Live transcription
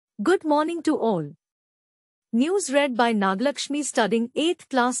Good morning to all. News read by Nagalakshmi studying 8th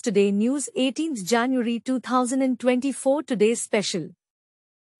class today. News 18th January 2024 today's special.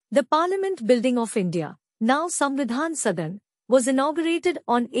 The Parliament Building of India, now Samvidhan Sadan, was inaugurated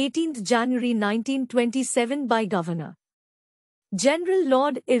on 18th January 1927 by Governor General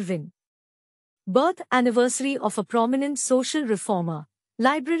Lord Irwin. Birth anniversary of a prominent social reformer,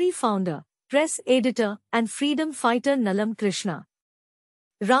 library founder, press editor and freedom fighter Nalam Krishna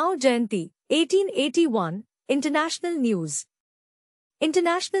Rao Jayanti, 1881, International News.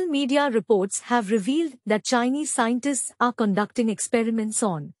 International media reports have revealed that Chinese scientists are conducting experiments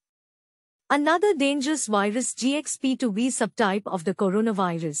on another dangerous virus GXP2b subtype of the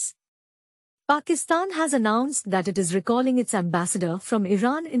coronavirus. Pakistan has announced that it is recalling its ambassador from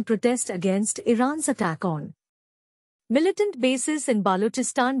Iran in protest against Iran's attack on militant bases in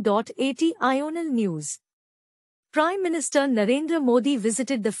Balochistan. Ional News. Prime Minister Narendra Modi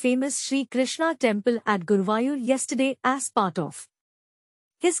visited the famous Sri Krishna temple at Guruvayur yesterday as part of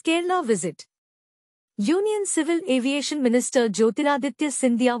his Kerala visit. Union Civil Aviation Minister Jyotiraditya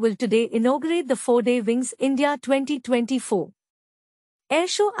Scindia will today inaugurate the 4-day Wings India 2024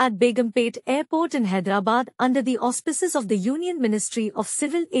 airshow at Begumpet Airport in Hyderabad under the auspices of the Union Ministry of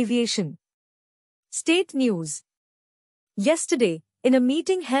Civil Aviation. State News. Yesterday, in a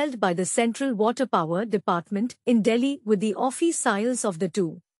meeting held by the Central Water Power Department in Delhi with the officials of the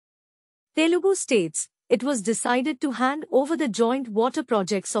two Telugu states, it was decided to hand over the joint water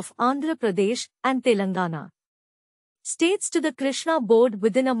projects of Andhra Pradesh and Telangana states to the Krishna board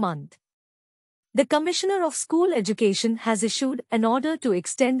within a month. The Commissioner of School Education has issued an order to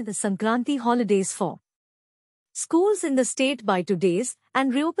extend the Sankranti holidays for schools in the state by 2 days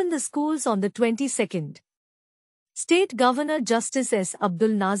and reopen the schools on the 22nd. State Governor Justice S. Abdul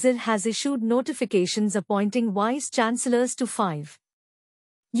Nazir has issued notifications appointing vice chancellors to 5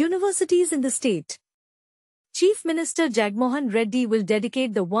 universities in the state. Chief Minister Jagmohan Reddy will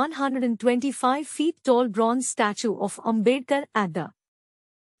dedicate the 125 feet tall bronze statue of Ambedkar at the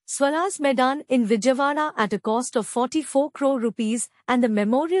Swaraj Maidan in Vijayawada at a cost of 44 crore rupees and the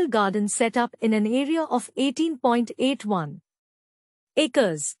memorial garden set up in an area of 18.81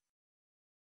 acres.